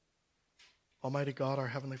Almighty God, our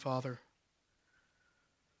Heavenly Father,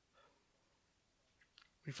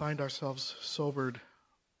 we find ourselves sobered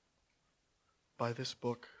by this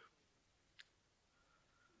book,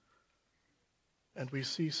 and we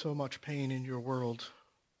see so much pain in your world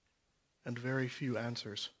and very few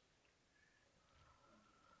answers.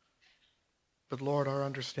 But Lord, our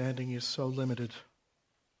understanding is so limited.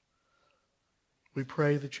 We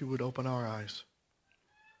pray that you would open our eyes.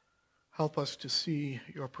 Help us to see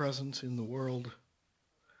your presence in the world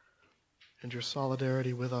and your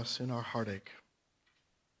solidarity with us in our heartache.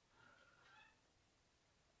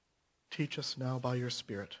 Teach us now by your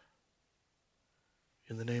Spirit.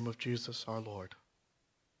 In the name of Jesus our Lord.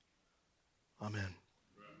 Amen.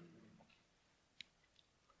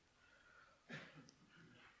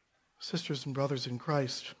 Sisters and brothers in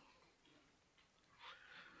Christ,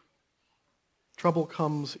 trouble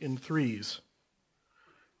comes in threes.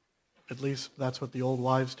 At least that's what the old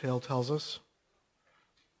wives' tale tells us.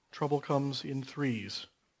 Trouble comes in threes.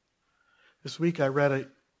 This week I read a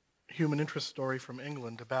human interest story from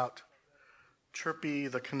England about Chirpy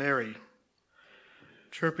the canary.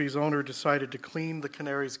 Chirpy's owner decided to clean the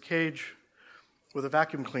canary's cage with a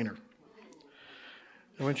vacuum cleaner.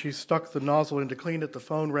 And when she stuck the nozzle in to clean it, the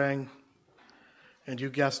phone rang, and you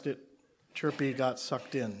guessed it, Chirpy got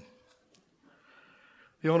sucked in.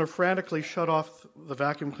 The owner frantically shut off the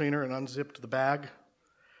vacuum cleaner and unzipped the bag.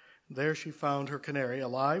 There she found her canary,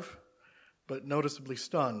 alive, but noticeably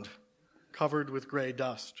stunned, covered with gray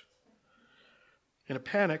dust. In a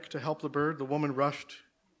panic to help the bird, the woman rushed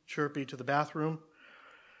Chirpy to the bathroom,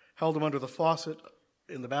 held him under the faucet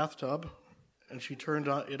in the bathtub, and she turned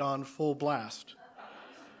it on full blast.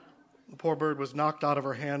 The poor bird was knocked out of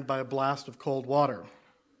her hand by a blast of cold water.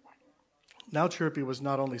 Now Chirpy was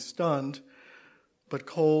not only stunned, but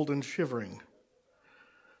cold and shivering.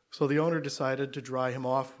 So the owner decided to dry him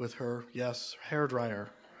off with her, hairdryer.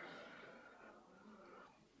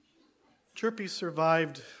 Chirpy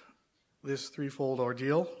survived this threefold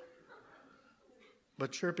ordeal,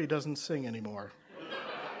 but Chirpy doesn't sing anymore.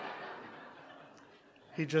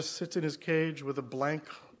 He just sits in his cage with a blank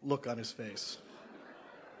look on his face.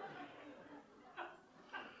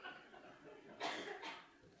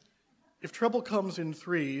 If trouble comes in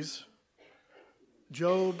threes,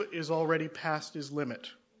 Job is already past his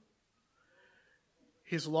limit.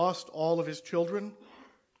 He's lost all of his children,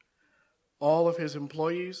 all of his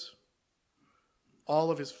employees,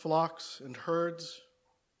 all of his flocks and herds,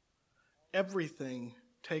 everything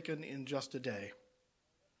taken in just a day.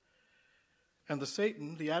 And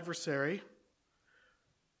Satan, the adversary,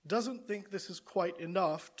 doesn't think this is quite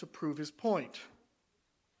enough to prove his point.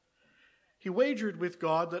 He wagered with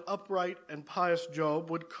God that upright and pious Job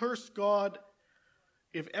would curse God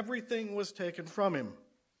if everything was taken from him.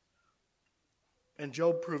 And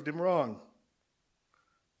Job proved him wrong.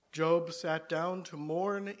 Job sat down to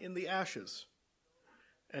mourn in the ashes,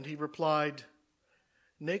 and he replied,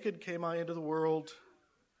 "Naked came I into the world,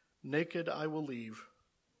 naked I will leave.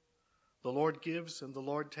 The Lord gives and the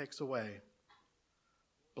Lord takes away.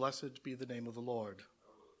 Blessed be the name of the Lord."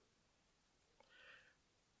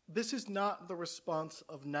 This is not the response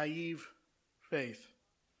of naive faith.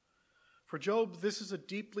 For Job, this is a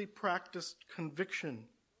deeply practiced conviction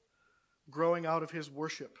growing out of his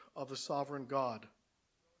worship of the sovereign God.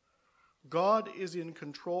 God is in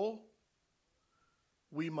control.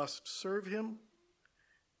 We must serve him,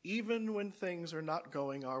 even when things are not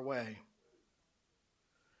going our way.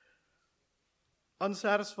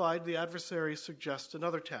 Unsatisfied, the adversary suggests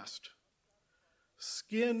another test.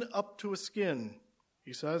 Skin up to a skin,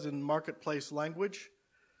 he says in marketplace language.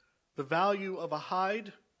 The value of a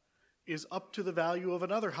hide is up to the value of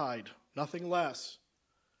another hide, nothing less.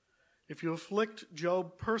 If you afflict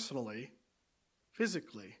Job personally,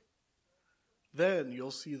 physically, then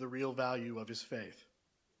you'll see the real value of his faith.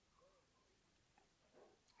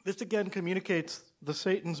 This again communicates the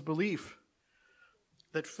Satan's belief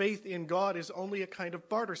that faith in God is only a kind of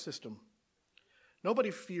barter system. Nobody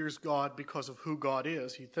fears God because of who God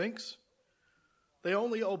is, he thinks. They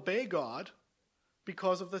only obey God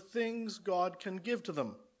because of the things God can give to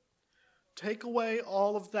them. Take away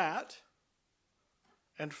all of that,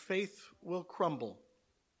 and faith will crumble.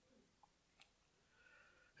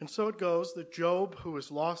 And so it goes that Job, who has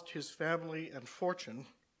lost his family and fortune,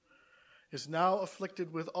 is now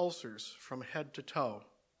afflicted with ulcers from head to toe.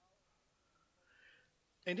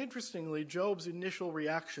 And interestingly, Job's initial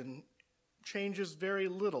reaction changes very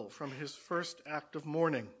little from his first act of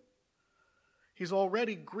mourning. He's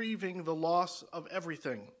already grieving the loss of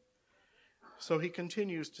everything. So he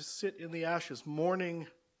continues to sit in the ashes, mourning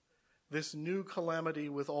this new calamity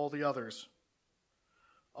with all the others.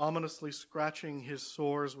 ominously scratching his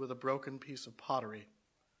sores with a broken piece of pottery.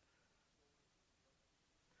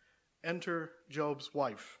 Enter Job's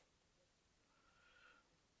wife.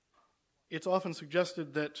 It's often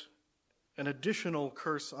suggested that an additional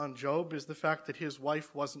curse on Job is the fact that his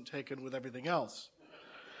wife wasn't taken with everything else.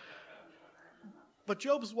 But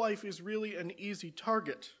Job's wife is really an easy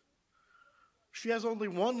target. She has only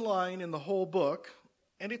one line in the whole book,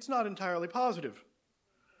 and it's not entirely positive.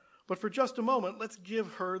 But for just a moment, let's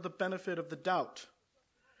give her the benefit of the doubt.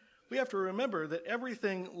 We have to remember that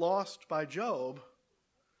everything lost by Job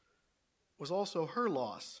was also her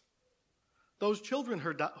loss. Those children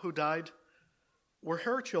who died were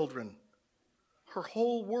her children. Her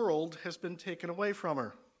whole world has been taken away from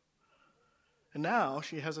her. And now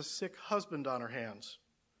she has a sick husband on her hands.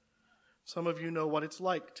 Some of you know what it's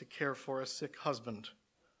like to care for a sick husband.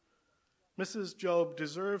 Mrs. Job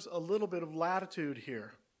deserves a little bit of latitude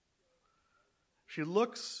here. She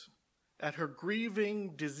looks at her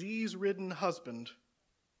grieving, disease-ridden husband,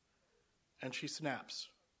 and she snaps.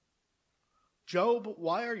 Job,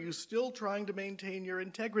 why are you still trying to maintain your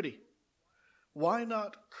integrity? Why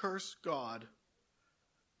not curse God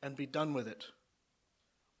and be done with it?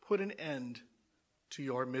 Put an end to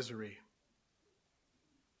your misery.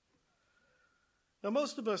 Now,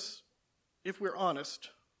 most of us, if we're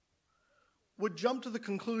honest, would jump to the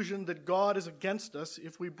conclusion that God is against us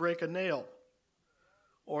if we break a nail,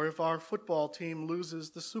 or if our football team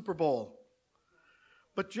loses the Super Bowl.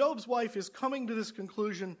 But Job's wife is coming to this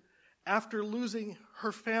conclusion after losing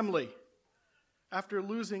her family, after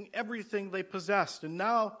losing everything they possessed. And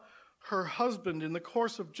now her husband, in the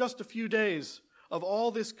course of just a few days of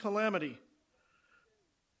all this calamity,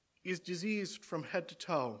 is diseased from head to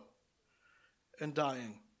toe and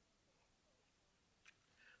dying.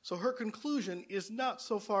 So her conclusion is not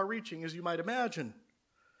so far-reaching as you might imagine.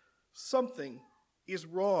 Something is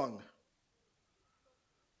wrong.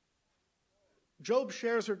 Job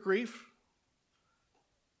shares her grief,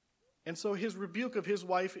 and so his rebuke of his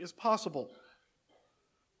wife is possible.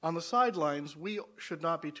 On the sidelines, we should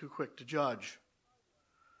not be too quick to judge.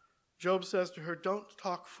 Job says to her, "Don't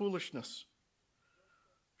talk foolishness.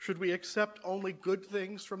 Should we accept only good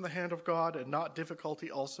things from the hand of God and not difficulty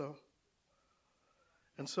also?"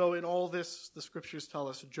 And so in all this, the scriptures tell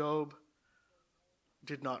us Job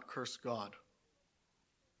did not curse God.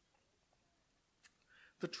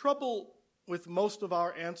 The trouble with most of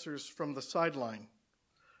our answers from the sideline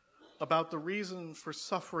about the reason for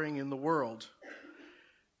suffering in the world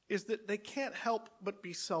is that they can't help but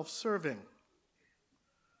be self-serving.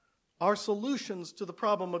 Our solutions to the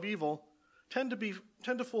problem of evil tend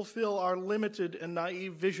to fulfill our limited and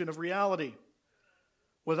naive vision of reality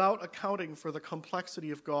without accounting for the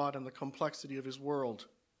complexity of God and the complexity of his world.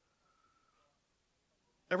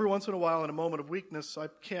 Every once in a while, in a moment of weakness, I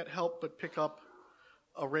can't help but pick up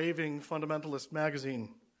a raving fundamentalist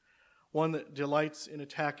magazine, one that delights in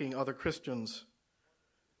attacking other Christians,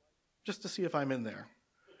 just to see if I'm in there.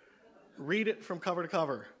 Read it from cover to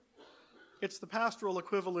cover. It's the pastoral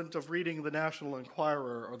equivalent of reading the National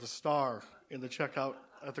Enquirer or the Star in the checkout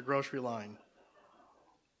at the grocery line.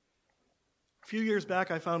 A few years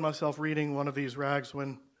back, I found myself reading one of these rags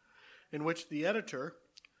in which the editor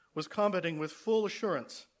was commenting with full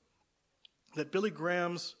assurance that Billy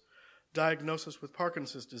Graham's diagnosis with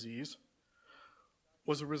Parkinson's disease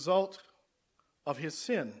was a result of his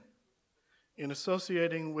sin in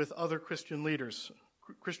associating with other Christian leaders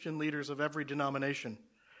of every denomination,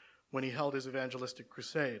 when he held his evangelistic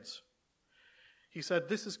crusades. He said,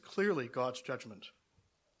 "This is clearly God's judgment."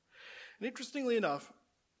 And interestingly enough,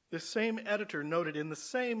 this same editor noted in the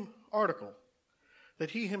same article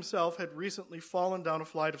that he himself had recently fallen down a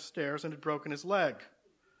flight of stairs and had broken his leg.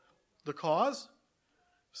 The cause?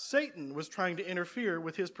 Satan was trying to interfere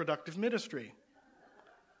with his productive ministry.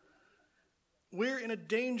 We're in a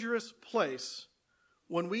dangerous place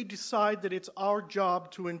when we decide that it's our job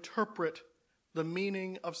to interpret the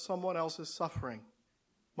meaning of someone else's suffering,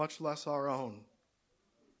 much less our own.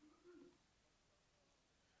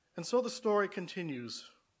 And so the story continues.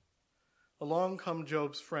 Along come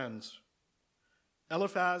Job's friends,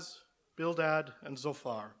 Eliphaz, Bildad, and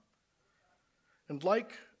Zophar. And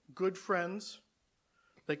like good friends,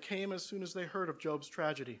 they came as soon as they heard of Job's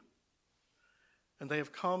tragedy. And they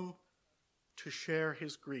have come to share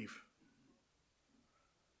his grief.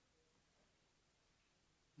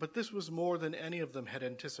 But this was more than any of them had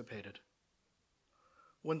anticipated.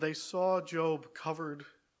 When they saw Job covered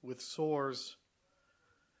with sores,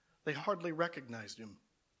 they hardly recognized him.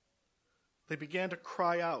 They began to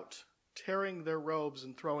cry out, tearing their robes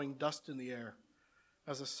and throwing dust in the air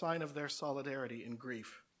as a sign of their solidarity in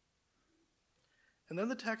grief. And then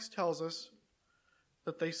the text tells us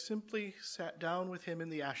that they simply sat down with him in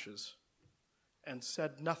the ashes and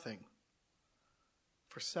said nothing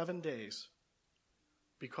for 7 days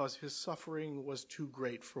because his suffering was too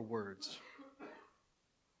great for words.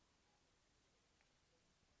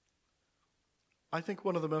 I think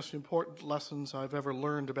one of the most important lessons I've ever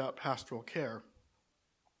learned about pastoral care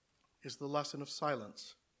is the lesson of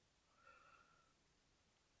silence.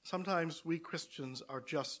 Sometimes we Christians are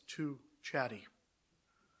just too chatty.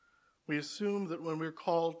 We assume that when we're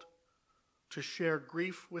called to share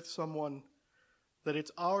grief with someone, that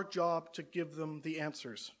it's our job to give them the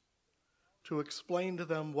answers, to explain to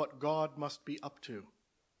them what God must be up to.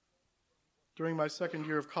 During my second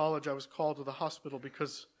year of college, I was called to the hospital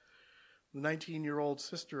because the 19-year-old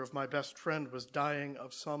sister of my best friend was dying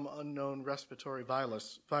of some unknown respiratory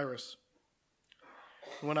virus.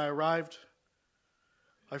 When I arrived,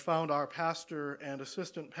 I found our pastor and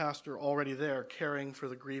assistant pastor already there caring for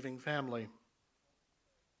the grieving family.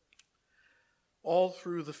 All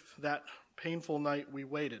through that painful night, we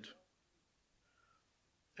waited.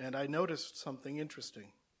 And I noticed something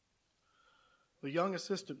interesting. The young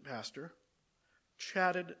assistant pastor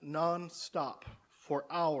chatted nonstop for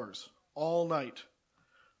hours, all night,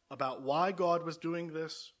 about why God was doing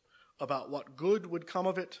this, about what good would come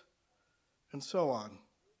of it, and so on,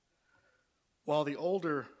 while the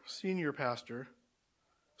older senior pastor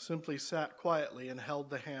simply sat quietly and held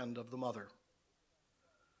the hand of the mother.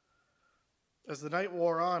 As the night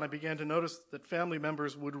wore on, I began to notice that family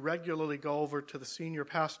members would regularly go over to the senior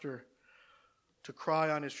pastor to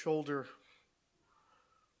cry on his shoulder,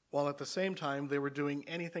 while at the same time they were doing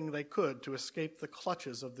anything they could to escape the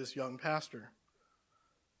clutches of this young pastor.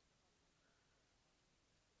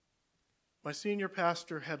 My senior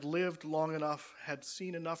pastor had lived long enough, had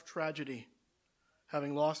seen enough tragedy,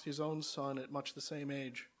 having lost his own son at much the same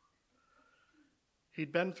age.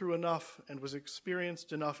 He'd been through enough and was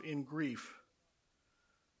experienced enough in grief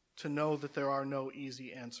to know that there are no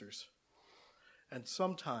easy answers. And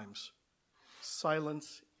sometimes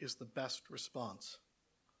silence is the best response.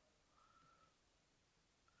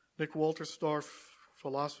 Nick Wolterstorff,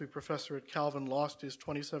 philosophy professor at Calvin, lost his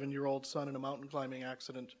 27-year-old son in a mountain climbing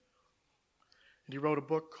accident. And he wrote a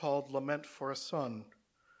book called Lament for a Son,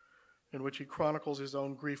 in which he chronicles his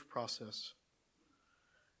own grief process.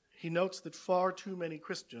 He notes that far too many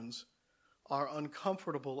Christians are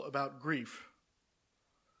uncomfortable about grief.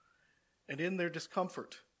 And in their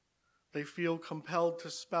discomfort, they feel compelled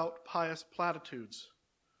to spout pious platitudes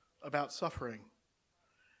about suffering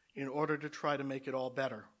in order to try to make it all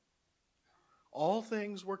better. All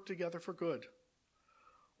things work together for good.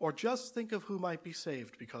 Or just think of who might be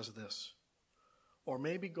saved because of this. Or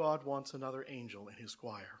maybe God wants another angel in his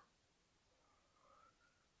choir.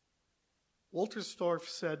 Wolterstorff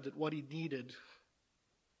said that what he needed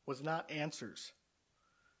was not answers,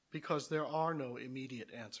 because there are no immediate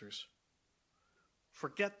answers.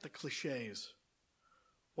 Forget the cliches.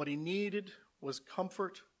 What he needed was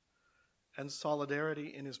comfort and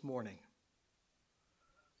solidarity in his mourning.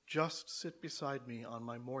 Just sit beside me on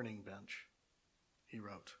my mourning bench, he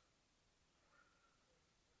wrote.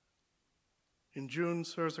 In June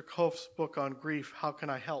Surzer-Koff's book on grief, How Can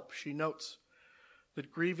I Help?, she notes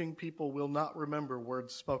that grieving people will not remember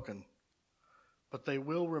words spoken, but they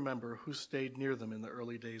will remember who stayed near them in the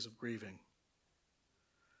early days of grieving.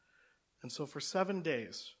 And so for 7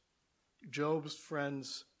 days, Job's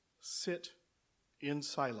friends sit in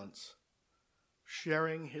silence,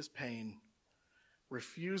 sharing his pain,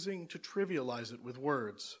 refusing to trivialize it with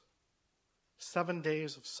words. 7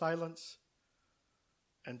 days of silence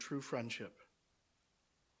and true friendship.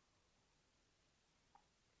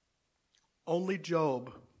 Only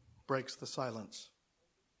Job breaks the silence,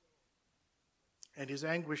 and his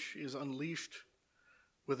anguish is unleashed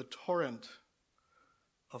with a torrent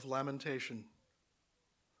of lamentation.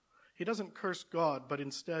 He doesn't curse God, but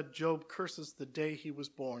instead Job curses the day he was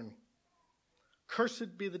born.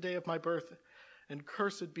 Cursed be the day of my birth, and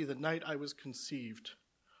cursed be the night I was conceived.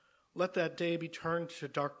 Let that day be turned to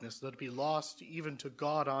darkness, let it be lost even to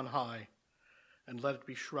God on high, and let it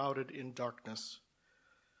be shrouded in darkness.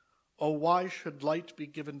 Oh, why should light be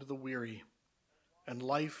given to the weary, and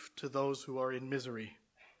life to those who are in misery?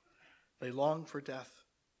 They long for death,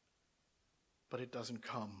 but it doesn't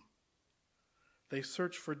come. They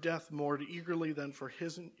search for death more eagerly than for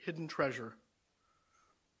his hidden treasure.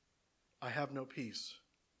 I have no peace,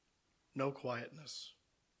 no quietness.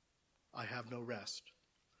 I have no rest.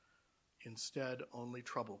 Instead, only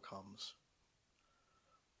trouble comes.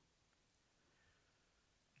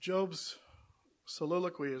 Job's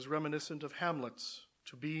soliloquy is reminiscent of Hamlet's,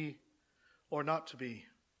 to be or not to be.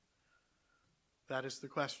 That is the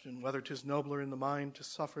question, whether 'tis nobler in the mind to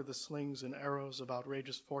suffer the slings and arrows of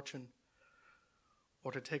outrageous fortune,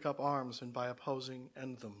 or to take up arms and by opposing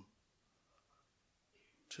end them.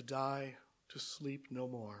 To die, to sleep no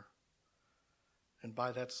more, and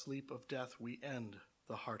by that sleep of death we end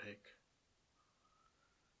the heartache.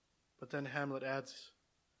 But then Hamlet adds,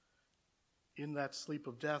 in that sleep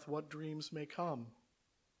of death, what dreams may come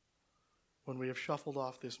when we have shuffled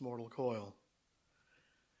off this mortal coil?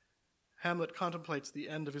 Hamlet contemplates the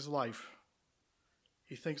end of his life.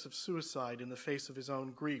 He thinks of suicide in the face of his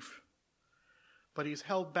own grief. But he's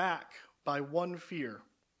held back by one fear,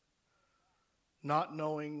 not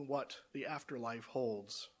knowing what the afterlife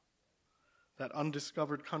holds, that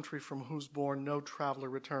undiscovered country from whose bourne no traveler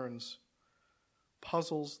returns,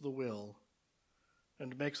 puzzles the will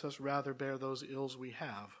and makes us rather bear those ills we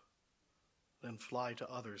have than fly to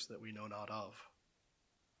others that we know not of.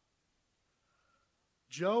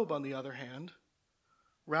 Job, on the other hand,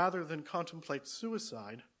 rather than contemplate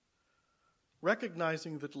suicide,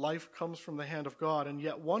 recognizing that life comes from the hand of God, and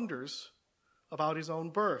yet wonders about his own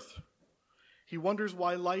birth. He wonders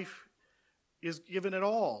why life is given at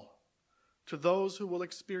all to those who will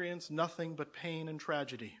experience nothing but pain and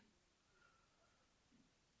tragedy.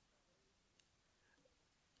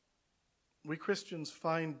 We Christians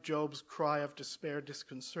find Job's cry of despair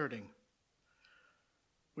disconcerting.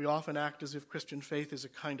 We often act as if Christian faith is a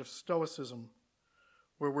kind of stoicism,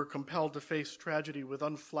 where we're compelled to face tragedy with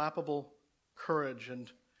unflappable courage and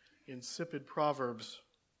insipid proverbs.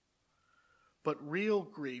 But real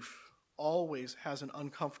grief always has an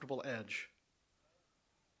uncomfortable edge.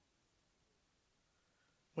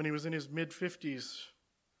 When he was in his mid-50s,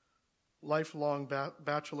 lifelong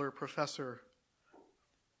bachelor professor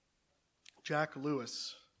Jack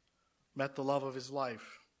Lewis met the love of his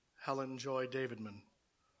life, Helen Joy Davidman.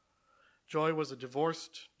 Joy was a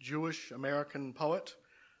divorced Jewish American poet,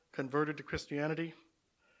 converted to Christianity,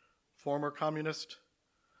 former communist,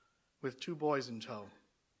 with 2 boys in tow.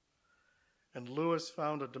 And Lewis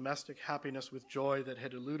found a domestic happiness with Joy that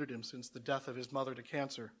had eluded him since the death of his mother to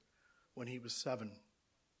cancer when he was 7.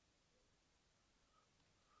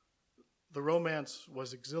 The romance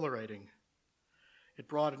was exhilarating. It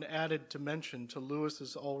brought an added dimension to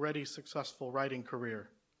Lewis's already successful writing career.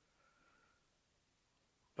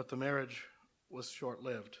 But the marriage was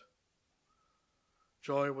short-lived.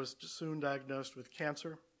 Joy was soon diagnosed with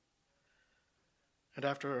cancer, and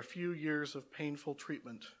after a few years of painful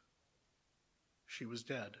treatment, she was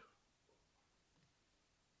dead.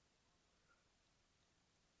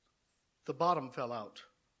 The bottom fell out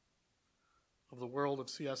of the world of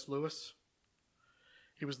C.S. Lewis.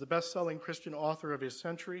 He was the best-selling Christian author of his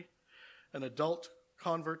century, an adult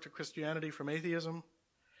convert to Christianity from atheism.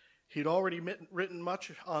 He'd already written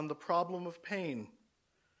much on the problem of pain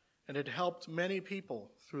and had helped many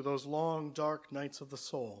people through those long, dark nights of the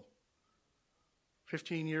soul.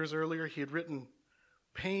 15 years earlier, he had written,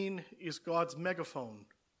 "Pain is God's megaphone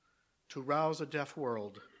to rouse a deaf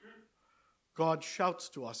world. God shouts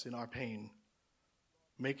to us in our pain,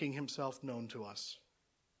 making himself known to us."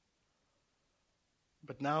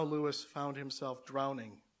 But now Lewis found himself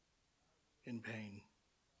drowning in pain.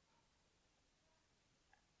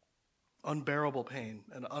 Unbearable pain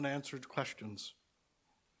and unanswered questions.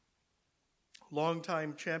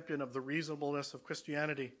 Longtime champion of the reasonableness of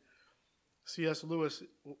Christianity, C.S. Lewis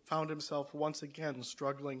found himself once again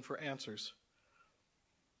struggling for answers.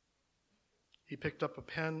 He picked up a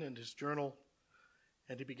pen and his journal,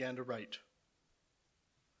 and he began to write.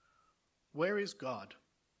 Where is God?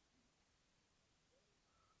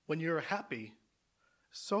 When you're happy,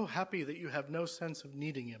 so happy that you have no sense of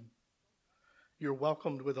needing him, you're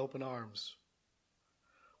welcomed with open arms.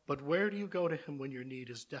 But where do you go to him when your need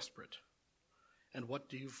is desperate? And what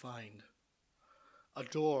do you find? A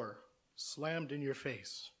door slammed in your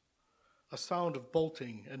face, a sound of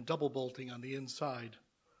bolting and double bolting on the inside.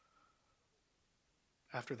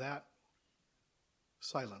 After that,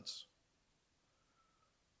 silence.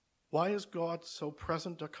 Why is God so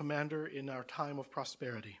present a commander in our time of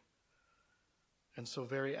prosperity and so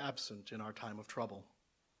very absent in our time of trouble?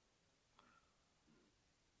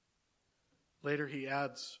 Later he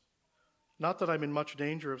adds, not that I'm in much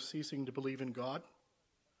danger of ceasing to believe in God.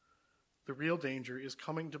 The real danger is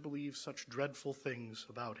coming to believe such dreadful things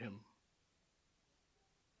about him.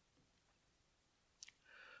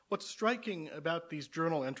 What's striking about these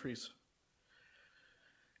journal entries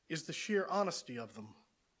is the sheer honesty of them.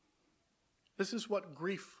 This is what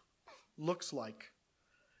grief looks like.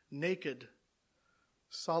 Naked,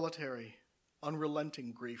 solitary,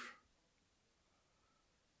 unrelenting grief.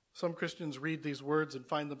 Some Christians read these words and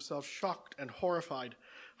find themselves shocked and horrified.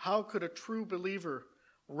 How could a true believer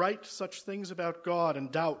write such things about God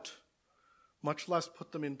and doubt, much less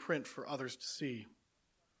put them in print for others to see?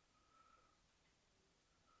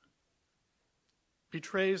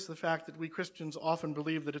 Betrays the fact that we Christians often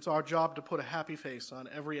believe that it's our job to put a happy face on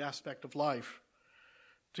every aspect of life,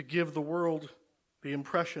 to give the world the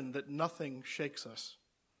impression that nothing shakes us.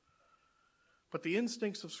 But the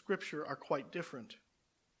instincts of Scripture are quite different.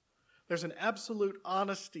 There's an absolute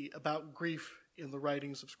honesty about grief in the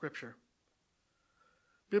writings of Scripture.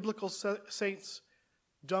 Biblical saints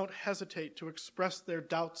don't hesitate to express their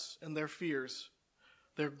doubts and their fears,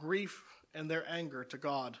 their grief and their anger to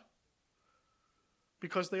God,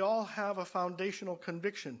 because they all have a foundational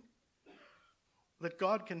conviction that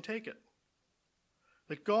God can take it,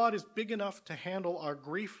 that God is big enough to handle our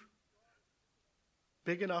grief,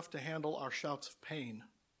 big enough to handle our shouts of pain.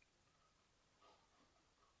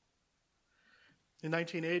 In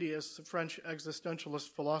 1980, as the French existentialist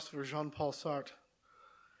philosopher Jean-Paul Sartre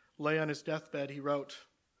lay on his deathbed, he wrote,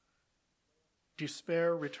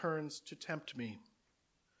 "Despair returns to tempt me.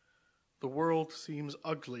 The world seems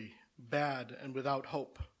ugly, bad, and without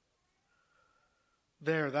hope.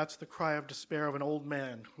 That's the cry of despair of an old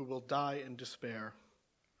man who will die in despair.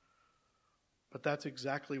 But that's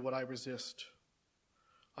exactly what I resist.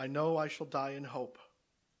 I know I shall die in hope,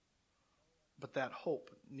 but that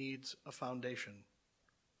hope needs a foundation."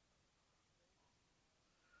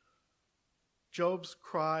 Job's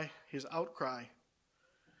cry, his outcry,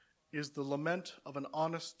 is the lament of an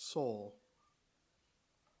honest soul.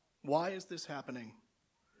 Why is this happening?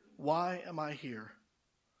 Why am I here?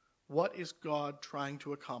 What is God trying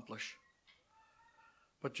to accomplish?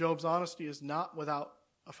 But Job's honesty is not without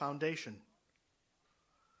a foundation.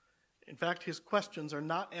 In fact, his questions are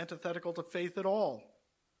not antithetical to faith at all.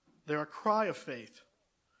 They're a cry of faith.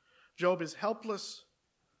 Job is helpless,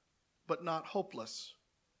 but not hopeless.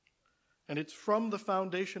 And it's from the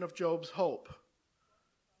foundation of Job's hope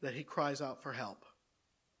that he cries out for help.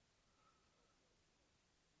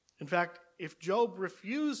 In fact, if Job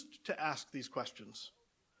refused to ask these questions,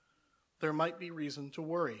 there might be reason to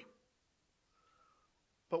worry.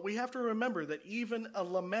 But we have to remember that even a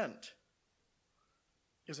lament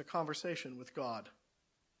is a conversation with God.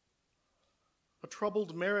 A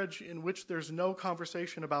troubled marriage in which there's no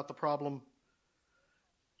conversation about the problem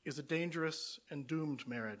is a dangerous and doomed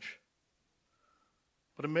marriage.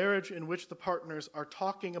 But a marriage in which the partners are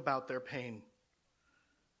talking about their pain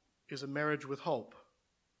is a marriage with hope.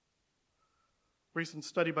 Recent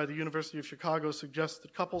study by the University of Chicago suggests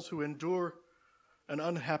that couples who endure an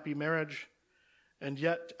unhappy marriage and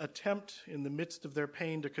yet attempt in the midst of their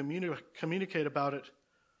pain to communicate about it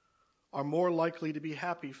are more likely to be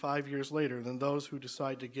happy 5 years later than those who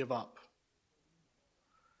decide to give up.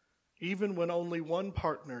 Even when only one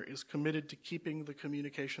partner is committed to keeping the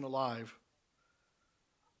communication alive,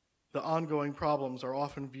 the ongoing problems are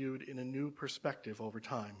often viewed in a new perspective over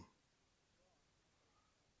time.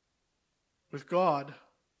 With God,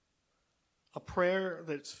 a prayer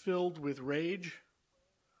that's filled with rage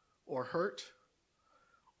or hurt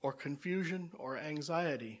or confusion or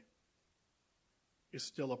anxiety is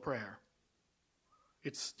still a prayer.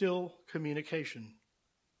 It's still communication.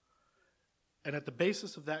 And at the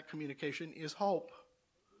basis of that communication is hope,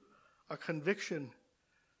 a conviction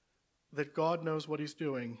that God knows what he's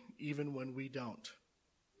doing even when we don't.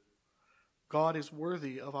 God is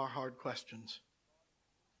worthy of our hard questions.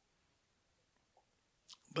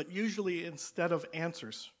 But usually instead of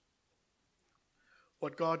answers,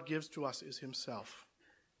 what God gives to us is himself.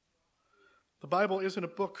 The Bible isn't a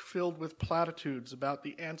book filled with platitudes about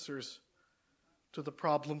the answers to the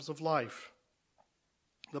problems of life.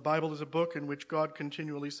 The Bible is a book in which God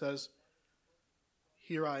continually says,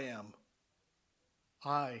 "Here I am.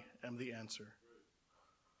 I am the answer."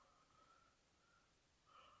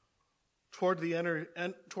 Toward the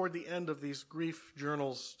end of these grief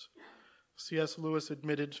journals, C.S. Lewis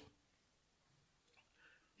admitted,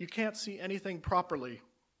 "You can't see anything properly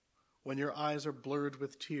when your eyes are blurred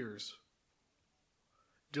with tears.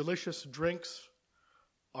 Delicious drinks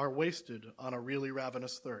are wasted on a really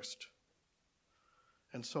ravenous thirst."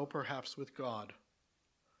 And so perhaps with God.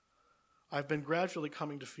 I've been gradually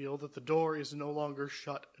coming to feel that the door is no longer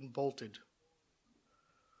shut and bolted.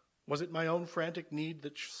 Was it my own frantic need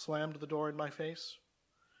that slammed the door in my face?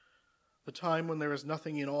 The time when there is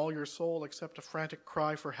nothing in all your soul except a frantic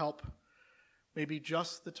cry for help may be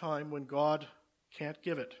just the time when God can't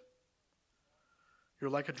give it. You're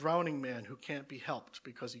like a drowning man who can't be helped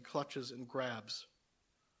because he clutches and grabs.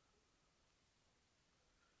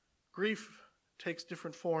 Grief takes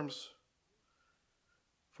different forms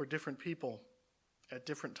for different people at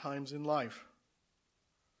different times in life.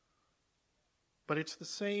 But it's the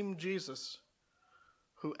same Jesus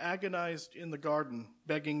who agonized in the garden,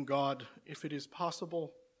 begging God, if it is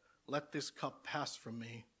possible, let this cup pass from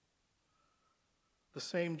me. The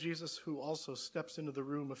same Jesus who also steps into the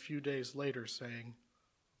room a few days later saying,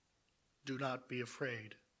 do not be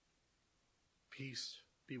afraid. Peace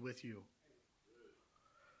be with you.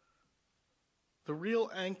 The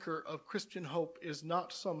real anchor of Christian hope is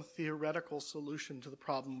not some theoretical solution to the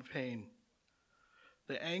problem of pain.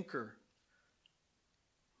 The anchor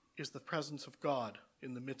is the presence of God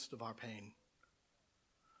in the midst of our pain.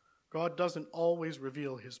 God doesn't always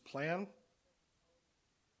reveal his plan,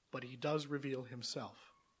 but he does reveal himself.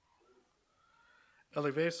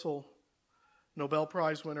 Elie Wiesel, Nobel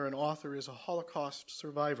Prize winner and author, is a Holocaust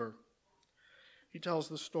survivor. He tells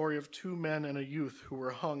the story of two men and a youth who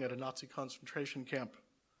were hung at a Nazi concentration camp.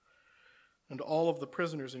 And all of the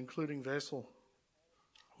prisoners, including Wiesel,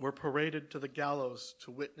 were paraded to the gallows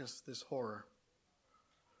to witness this horror.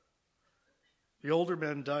 The older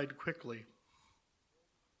men died quickly,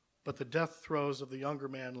 but the death throes of the younger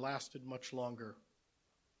man lasted much longer.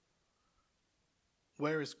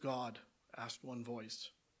 Where is God? Asked one voice.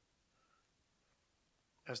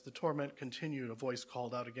 As the torment continued, a voice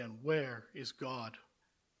called out again, where is God?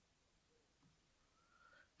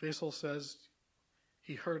 Wiesel says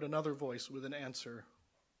he heard another voice with an answer.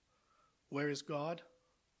 Where is God?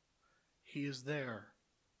 He is there.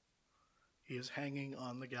 He is hanging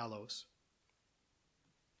on the gallows.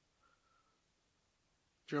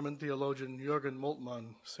 German theologian Jürgen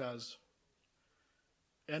Moltmann says,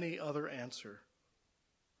 any other answer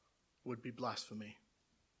would be blasphemy.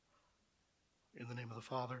 In the name of the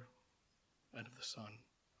Father, and of the Son,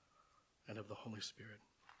 and of the Holy Spirit.